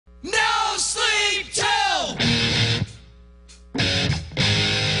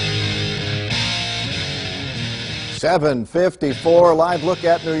7:54, live look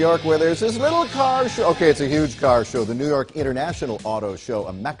at New York, where there's this little car show. Okay, it's a huge car show. The New York International Auto Show,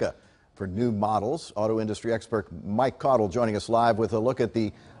 a mecca for new models. Auto industry expert Mike Caudle joining us live with a look at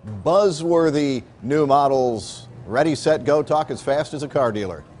the buzzworthy new models. Ready, set, go. Talk as fast as a car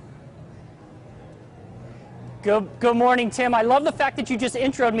dealer. Good morning, Tim. I love the fact that you just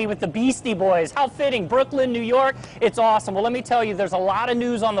introed me with the Beastie Boys. How fitting. Brooklyn, New York. It's awesome. Well, let me tell you, there's a lot of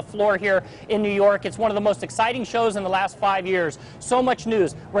news on the floor here in New York. It's one of the most exciting shows in the last 5 years. So much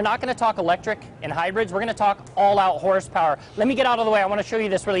news. We're not going to talk electric and hybrids. We're going to talk all-out horsepower. Let me get out of the way. I want to show you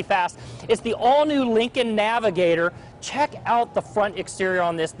this really fast. It's the all-new Lincoln Navigator. Check out the front exterior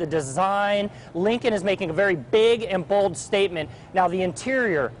on this, the design. Lincoln is making a very big and bold statement. Now, the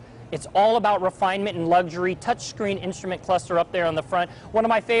interior, it's all about refinement and luxury. Touchscreen instrument cluster up there on the front. One of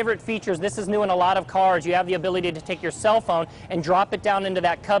my favorite features, this is new in a lot of cars. You have the ability to take your cell phone and drop it down into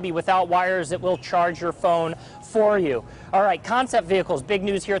that cubby without wires. It will charge your phone for you. All right, concept vehicles, big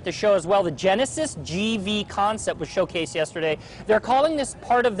news here at the show as well. The Genesis GV concept was showcased yesterday. They're calling this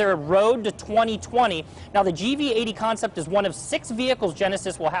part of their road to 2020. Now, the GV80 concept is one of 6 vehicles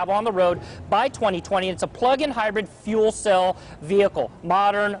Genesis will have on the road by 2020. It's a plug-in hybrid fuel cell vehicle.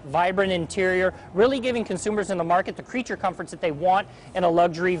 Modern, vibrant interior, really giving consumers in the market the creature comforts that they want in a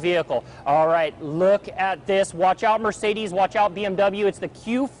luxury vehicle. All right, look at this. Watch out, Mercedes. Watch out, BMW. It's the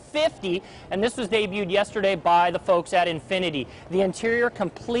Q50, and this was debuted yesterday by the folks at Infiniti. The interior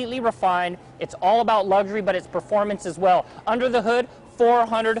completely refined. It's all about luxury, but it's performance as well. Under the hood,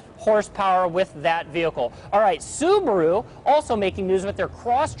 400 horsepower with that vehicle. All right, Subaru also making news with their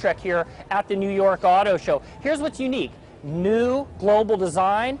Crosstrek here at the New York Auto Show. Here's what's unique. New global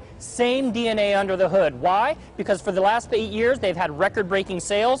design, same DNA under the hood. Why? Because for the last 8 years, they've had record-breaking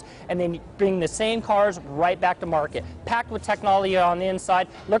sales, and they bring the same cars right back to market. Packed with technology on the inside.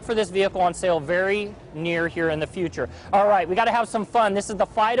 Look for this vehicle on sale very near here in the future. All right, we got to have some fun. This is the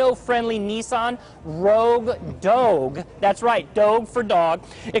Fido-friendly Nissan Rogue Dogue. That's right, Dogue for dog.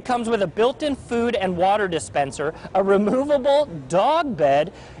 It comes with a built-in food and water dispenser, a removable dog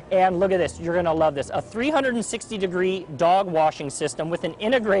bed, and look at this, you're going to love this, a 360-degree dog washing system with an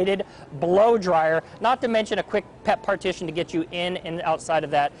integrated blow dryer, not to mention a quick pet partition to get you in and outside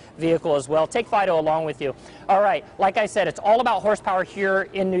of that vehicle as well. Take Fido along with you. All right, like I said, it's all about horsepower here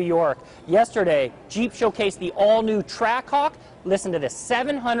in New York. Yesterday, Jeep showcased the all-new Trackhawk. Listen to this,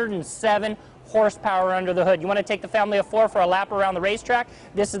 707 horsepower under the hood. You want to take the family of 4 for a lap around the racetrack?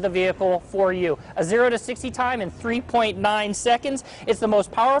 This is the vehicle for you. A 0 to 60 time in 3.9 seconds. It's the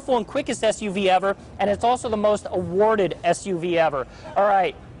most powerful and quickest SUV ever, and it's also the most awarded SUV ever. All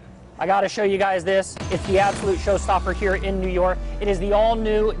right, I got to show you guys this. It's the absolute showstopper here in New York. It is the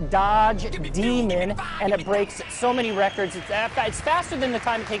all-new Dodge Demon, and it breaks so many records. It's faster than the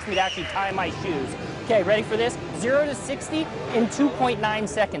time it takes me to actually tie my shoes. Okay, ready for this? 0 to 60 in 2.9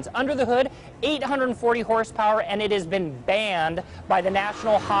 seconds. Under the hood, 840 horsepower, and it has been banned by the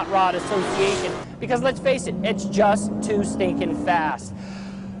National Hot Rod Association because, let's face it, it's just too stinking fast.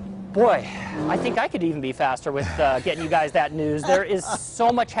 Boy, I think I could even be faster with getting you guys that news. There is so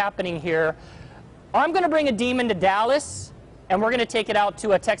much happening here. I'm going to bring a Demon to Dallas, and we're going to take it out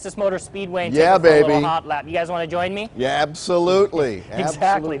to a Texas Motor Speedway and take it for a little hot lap. You guys want to join me? Yeah, absolutely. Exactly.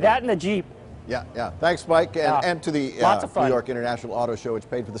 Absolutely. That and the Jeep. Yeah. Thanks, Mike. And to the New York International Auto Show, which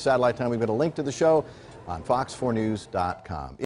paid for the satellite time. We've got a link to the show on fox4news.com.